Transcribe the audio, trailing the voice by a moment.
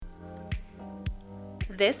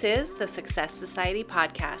This is the Success Society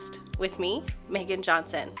podcast with me, Megan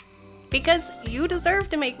Johnson. Because you deserve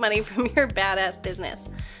to make money from your badass business.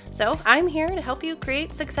 So I'm here to help you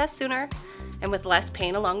create success sooner and with less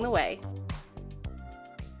pain along the way.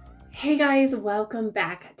 Hey guys, welcome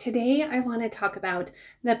back. Today I want to talk about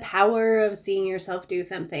the power of seeing yourself do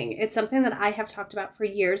something. It's something that I have talked about for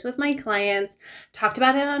years with my clients, talked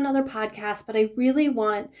about it on other podcasts, but I really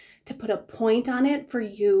want to put a point on it for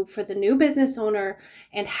you, for the new business owner,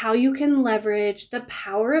 and how you can leverage the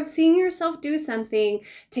power of seeing yourself do something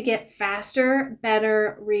to get faster,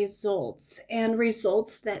 better results and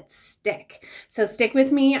results that stick. So stick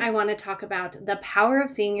with me. I want to talk about the power of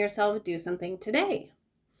seeing yourself do something today.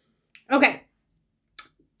 Okay,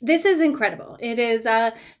 this is incredible. It is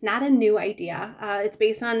not a new idea. It's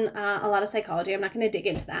based on a lot of psychology. I'm not going to dig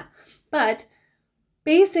into that. But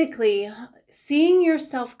basically, seeing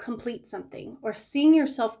yourself complete something or seeing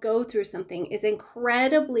yourself go through something is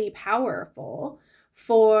incredibly powerful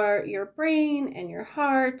for your brain and your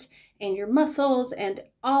heart and your muscles and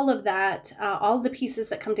all of that, all the pieces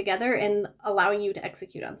that come together and allowing you to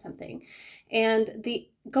execute on something. And the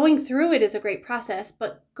going through it is a great process,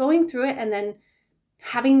 but going through it and then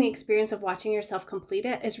having the experience of watching yourself complete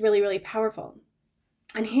it is really, really powerful.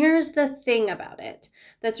 And here's the thing about it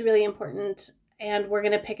that's really important, and we're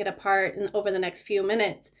going to pick it apart over the next few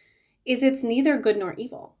minutes, is it's neither good nor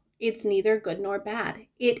evil. It's neither good nor bad.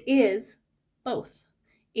 It is both.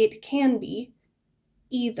 It can be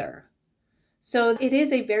either. So it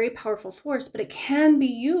is a very powerful force, but it can be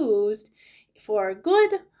used for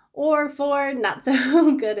good or for not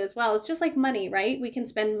so good as well. It's just like money, right? We can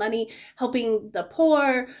spend money helping the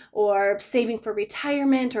poor or saving for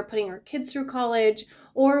retirement or putting our kids through college,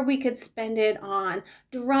 or we could spend it on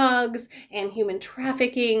drugs and human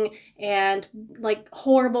trafficking and like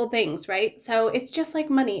horrible things, right? So it's just like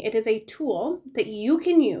money. It is a tool that you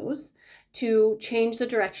can use to change the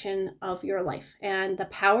direction of your life. And the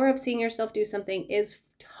power of seeing yourself do something is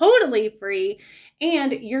totally free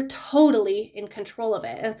and you're totally in control of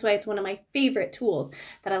it. That's why it's one of my favorite tools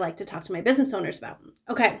that I like to talk to my business owners about.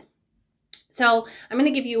 Okay. So I'm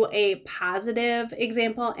going to give you a positive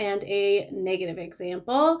example and a negative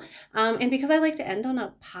example. And because I like to end on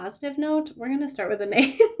a positive note, we're going to start with a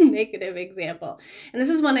negative example. And this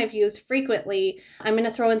is one I've used frequently. I'm going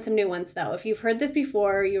to throw in some new ones though. If you've heard this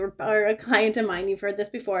before, you are a client of mine, you've heard this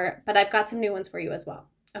before, but I've got some new ones for you as well.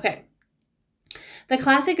 Okay. The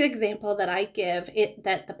classic example that I give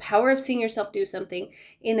that the power of seeing yourself do something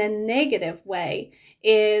in a negative way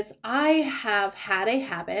is I have had a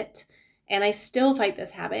habit, and I still fight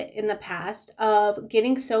this habit in the past, of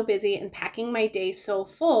getting so busy and packing my day so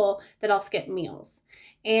full that I'll skip meals.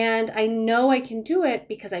 And I know I can do it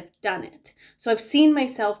because I've done it. So I've seen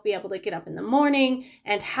myself be able to get up in the morning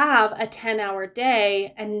and have a 10-hour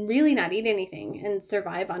day and really not eat anything and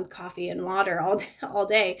survive on coffee and water all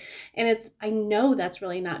day. And I know that's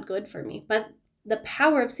really not good for me. But the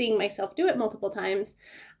power of seeing myself do it multiple times,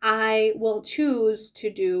 I will choose to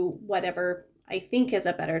do whatever I think is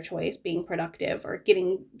a better choice, being productive or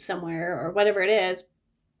getting somewhere or whatever it is,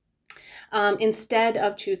 instead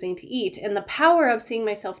of choosing to eat. And the power of seeing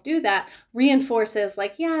myself do that reinforces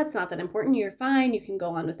like, yeah, it's not that important. You're fine. You can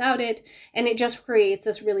go on without it. And it just creates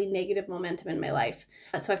this really negative momentum in my life.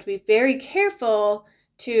 So I have to be very careful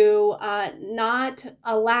to not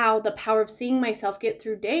allow the power of seeing myself get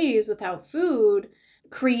through days without food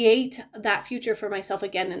create that future for myself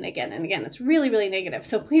again and again and again. It's really, really negative.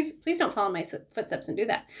 So please don't follow my footsteps and do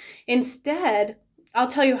that. Instead, I'll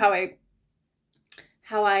tell you how I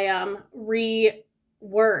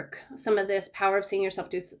rework some of this power of seeing yourself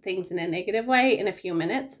do things in a negative way in a few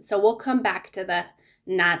minutes. So we'll come back to the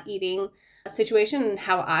not eating situation and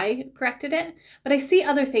how I corrected it. But I see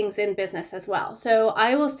other things in business as well. So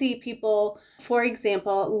I will see people, for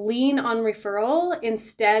example, lean on referral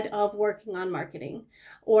instead of working on marketing,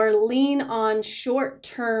 or lean on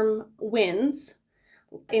short-term wins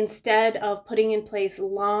instead of putting in place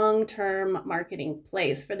long-term marketing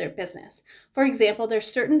plays for their business. For example,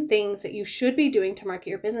 there's certain things that you should be doing to market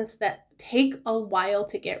your business that take a while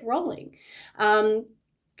to get rolling.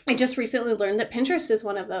 I just recently learned that Pinterest is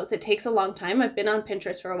one of those. It takes a long time. I've been on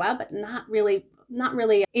Pinterest for a while, but not really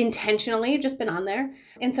intentionally, just been on there.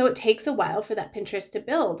 And so it takes a while for that Pinterest to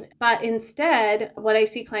build. But instead, what I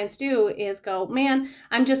see clients do is go, man,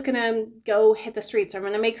 I'm just going to go hit the streets, or I'm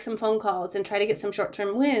going to make some phone calls and try to get some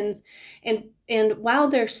short-term wins. And And while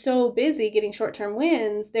they're so busy getting short-term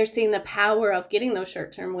wins, they're seeing the power of getting those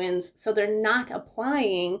short-term wins. So they're not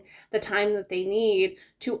applying the time that they need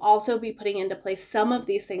to also be putting into place some of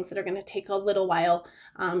these things that are going to take a little while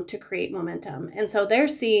to create momentum. And so they're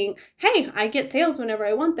seeing, hey, I get sales whenever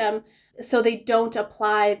I want them. So they don't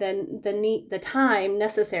apply the time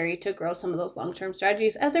necessary to grow some of those long-term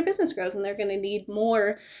strategies as their business grows, and they're going to need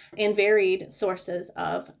more and varied sources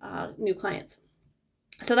of new clients.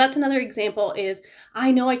 So that's another example is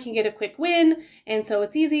I know I can get a quick win, and so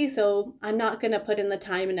it's easy, so I'm not going to put in the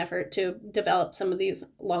time and effort to develop some of these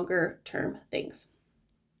longer term things.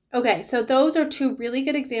 Okay, so those are two really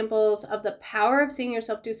good examples of the power of seeing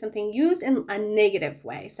yourself do something used in a negative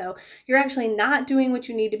way. So you're actually not doing what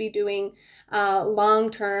you need to be doing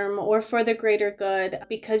long term or for the greater good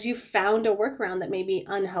because you found a workaround that may be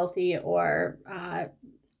unhealthy or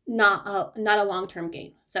not a long-term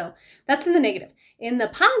gain. So that's in the negative. In the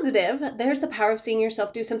positive, there's the power of seeing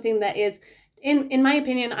yourself do something that is, in my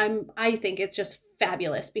opinion, I think it's just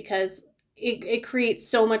fabulous because it creates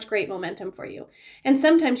so much great momentum for you. And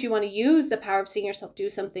sometimes you want to use the power of seeing yourself do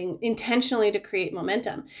something intentionally to create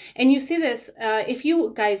momentum. And you see this, if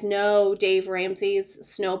you guys know Dave Ramsey's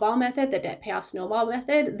snowball method, the debt payoff snowball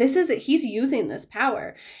method, he's using this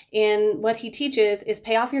power. And what he teaches is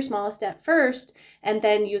pay off your smallest debt first, and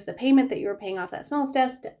then use the payment that you were paying off that smallest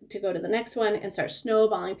debt to go to the next one and start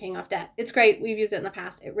snowballing paying off debt. It's great. We've used it in the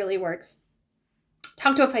past. It really works.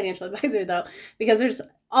 Talk to a financial advisor though, because there's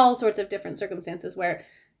all sorts of different circumstances where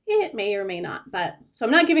it may or may not. So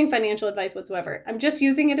I'm not giving financial advice whatsoever. I'm just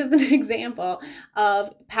using it as an example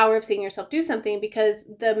of power of seeing yourself do something because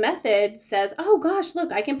the method says, oh gosh,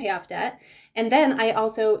 look, I can pay off debt. And then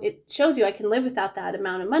it shows you I can live without that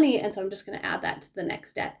amount of money. And so I'm just going to add that to the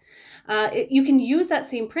next debt. You can use that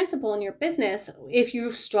same principle in your business if you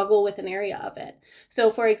struggle with an area of it. So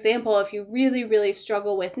for example, if you really, really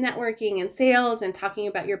struggle with networking and sales and talking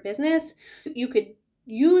about your business, you could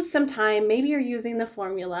use some time. Maybe you're using the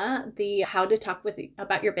formula, the how to talk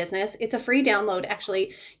about your business. It's a free download.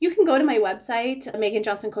 Actually, you can go to my website,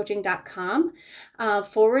 meganjohnsoncoaching.com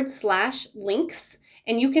 /links.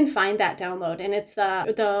 And you can find that download. And it's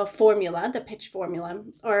the formula, the pitch formula,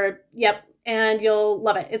 and you'll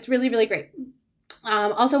love it. It's really, really great.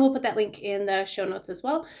 Also, we'll put that link in the show notes as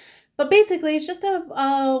well. But basically, it's just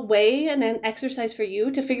a way and an exercise for you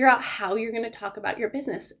to figure out how you're going to talk about your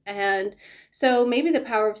business. And so maybe the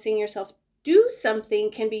power of seeing yourself do something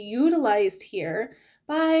can be utilized here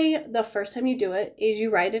by the first time you do it is you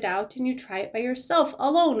write it out and you try it by yourself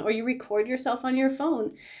alone, or you record yourself on your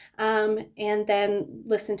phone and then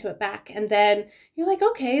listen to it back. And then you're like,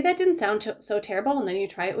 okay, that didn't sound so terrible. And then you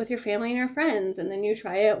try it with your family and your friends. And then you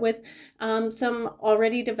try it with some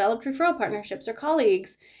already developed referral partnerships or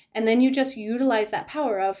colleagues. And then you just utilize that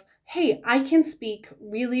power of, hey, I can speak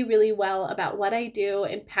really, really well about what I do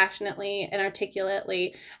and passionately and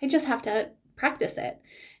articulately. I just have to practice it.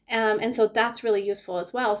 And so that's really useful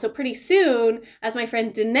as well. So pretty soon, as my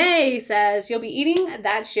friend Danae says, you'll be eating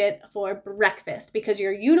that shit for breakfast because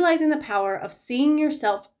you're utilizing the power of seeing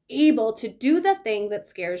yourself able to do the thing that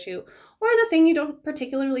scares you or the thing you don't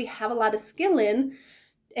particularly have a lot of skill in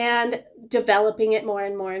and developing it more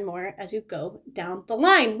and more and more as you go down the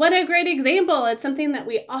line. What a great example. It's something that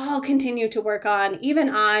we all continue to work on. Even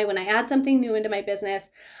when I add something new into my business,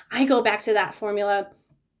 I go back to that formula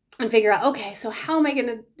and figure out, okay, so how am I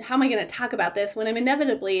going to talk about this when I'm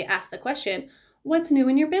inevitably asked the question, what's new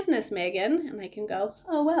in your business, Megan? And I can go,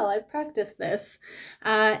 oh, well, I've practiced this.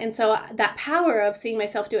 And so that power of seeing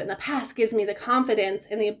myself do it in the past gives me the confidence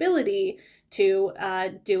and the ability to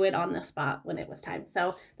do it on the spot when it was time.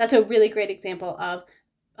 So that's a really great example of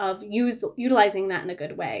utilizing that in a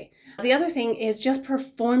good way. The other thing is just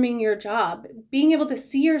performing your job. Being able to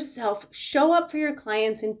see yourself show up for your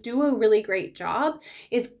clients and do a really great job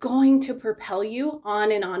is going to propel you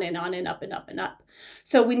on and on and on and up and up and up.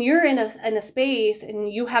 So when you're in a space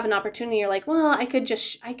and you have an opportunity, you're like, well, I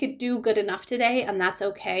could do good enough today and that's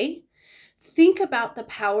okay. Think about the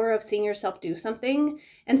power of seeing yourself do something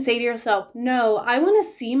and say to yourself, no, I want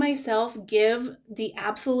to see myself give the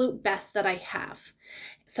absolute best that I have.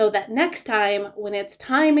 So that next time, when it's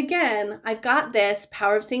time again, I've got this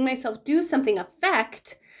power of seeing myself do something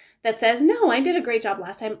effect that says, no, I did a great job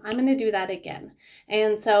last time. I'm going to do that again.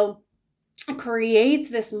 And so it creates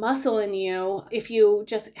this muscle in you if you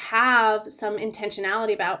just have some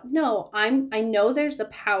intentionality about, no, I know there's a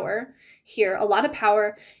power here, a lot of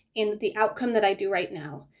power in the outcome that I do right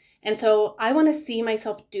now. And so I want to see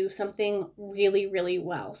myself do something really, really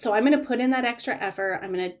well. So I'm going to put in that extra effort.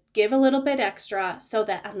 I'm going to give a little bit extra so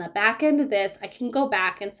that on the back end of this, I can go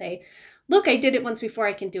back and say, look, I did it once before,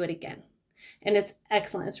 I can do it again. and it's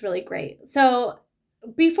excellent. It's really great. So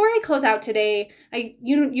before I close out today,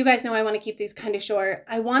 you guys know I want to keep these kind of short.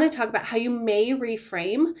 I want to talk about how you may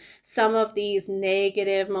reframe some of these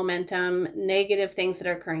negative momentum, negative things that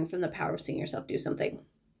are occurring from the power of seeing yourself do something.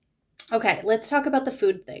 Okay, let's talk about the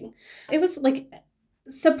food thing. It was like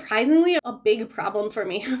surprisingly a big problem for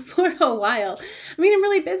me for a while. I mean, I'm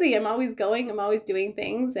really busy. I'm always going, I'm always doing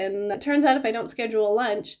things. And it turns out if I don't schedule a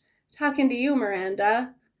lunch, talking to you,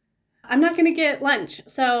 Miranda, I'm not going to get lunch.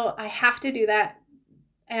 So I have to do that.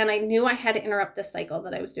 And I knew I had to interrupt this cycle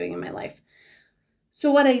that I was doing in my life.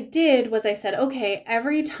 So what I did was I said, okay,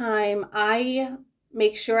 every time I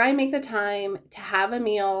make sure I make the time to have a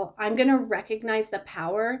meal, I'm going to recognize the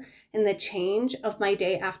power and the change of my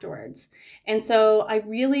day afterwards. And so I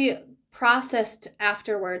really processed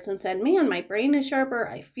afterwards and said, man, my brain is sharper.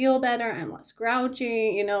 I feel better. I'm less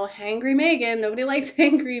grouchy, hangry Megan. Nobody likes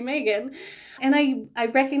hangry Megan. And I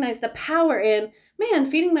recognized the power in, man,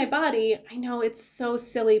 feeding my body. I know it's so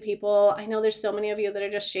silly, people. I know there's so many of you that are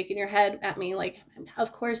just shaking your head at me like,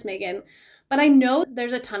 of course, Megan. But I know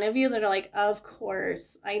there's a ton of you that are like, of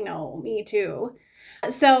course, I know, me too.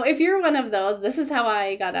 So if you're one of those, this is how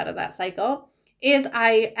I got out of that cycle. Is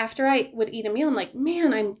after I would eat a meal, I'm like,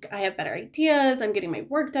 man, I have better ideas. I'm getting my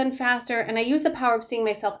work done faster. And I use the power of seeing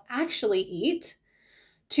myself actually eat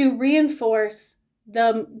to reinforce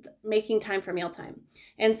the making time for mealtime.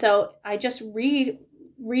 And so I just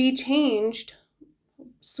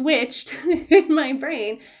switched in my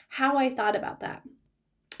brain how I thought about that.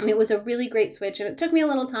 And it was a really great switch, and it took me a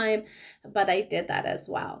little time, but I did that as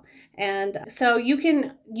well. And so you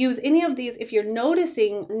can use any of these if you're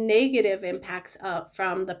noticing negative impacts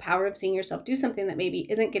from the power of seeing yourself do something that maybe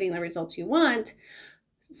isn't getting the results you want.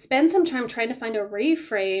 Spend some time trying to find a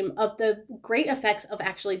reframe of the great effects of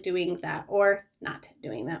actually doing that or not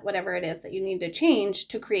doing that, whatever it is that you need to change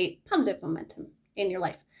to create positive momentum in your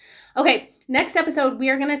life. Okay, next episode, we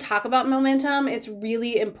are going to talk about momentum. It's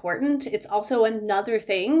really important. It's also another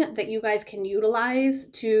thing that you guys can utilize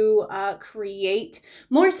to create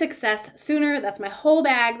more success sooner. That's my whole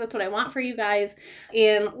bag. That's what I want for you guys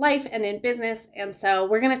in life and in business. And so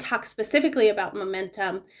we're going to talk specifically about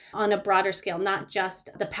momentum on a broader scale, not just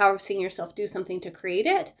the power of seeing yourself do something to create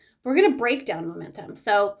it. We're going to break down momentum.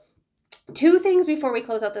 So 2 things before we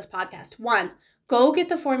close out this podcast. 1, go get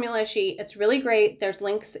the formula sheet. It's really great. There's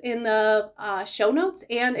links in the show notes.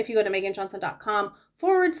 And if you go to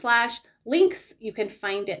meganjohnson.com/links, you can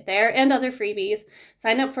find it there and other freebies.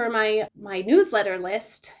 Sign up for my newsletter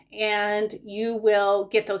list and you will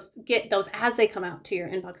get those as they come out to your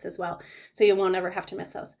inbox as well. So you won't ever have to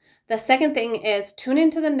miss those. The second thing is tune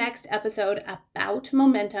into the next episode about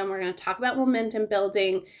momentum. We're going to talk about momentum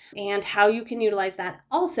building and how you can utilize that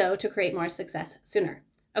also to create more success sooner.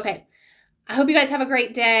 Okay. I hope you guys have a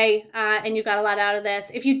great day and you got a lot out of this.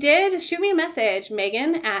 If you did, shoot me a message,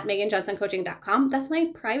 Megan@meganjohnsoncoaching.com. That's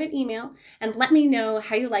my private email. And let me know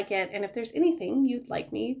how you like it and if there's anything you'd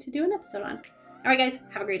like me to do an episode on. All right, guys,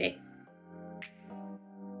 have a great day.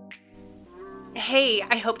 Hey,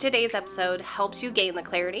 I hope today's episode helps you gain the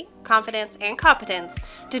clarity, confidence, and competence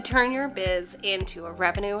to turn your biz into a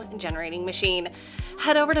revenue-generating machine.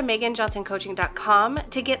 Head over to meganjohnsoncoaching.com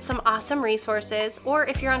to get some awesome resources, or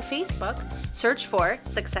if you're on Facebook, search for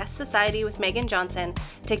Success Society with Megan Johnson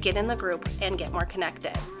to get in the group and get more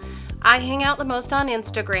connected. I hang out the most on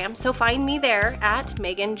Instagram, so find me there at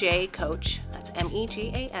Megan J. Coach. That's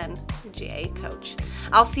MEGANJA Coach.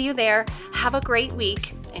 I'll see you there. Have a great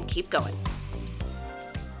week and keep going.